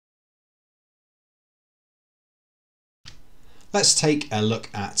Let's take a look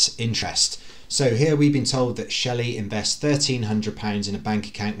at interest. So here we've been told that Shelley invests £1,300 in a bank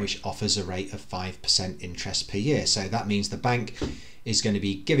account which offers a rate of 5% interest per year. So that means the bank is going to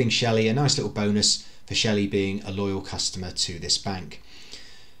be giving Shelley a nice little bonus for Shelley being a loyal customer to this bank.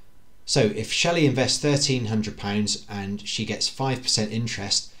 So if Shelley invests £1,300 and she gets 5%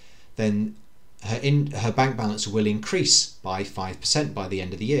 interest, then her bank balance will increase by 5% by the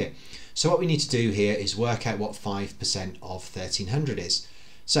end of the year. So what we need to do here is work out what 5% of 1,300 is.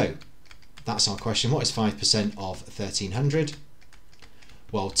 So that's our question. What is 5% of 1,300?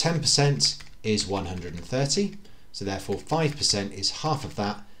 Well, 10% is 130. So therefore 5% is half of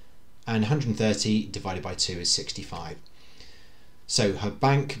that, and 130 divided by 2 is 65. So her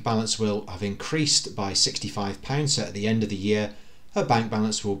bank balance will have increased by £65. So at the end of the year, her bank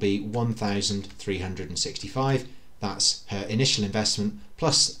balance will be 1,365. That's her initial investment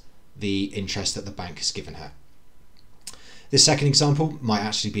plus the interest that the bank has given her. This second example might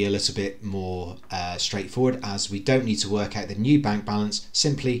actually be a little bit more straightforward, as we don't need to work out the new bank balance,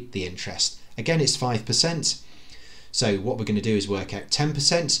 simply the interest. Again, it's 5%. So what we're going to do is work out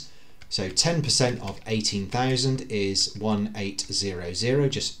 10%. So 10% of 18,000 is 1,800.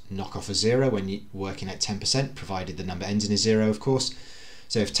 Just knock off a zero when you're working out 10%, provided the number ends in a zero, of course.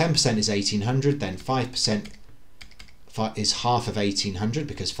 So if 10% is 1,800, then 5% is half of 1,800,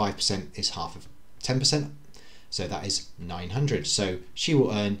 because 5% is half of 10%. So that is 900. So she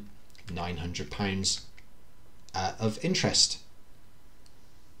will earn £900 of interest.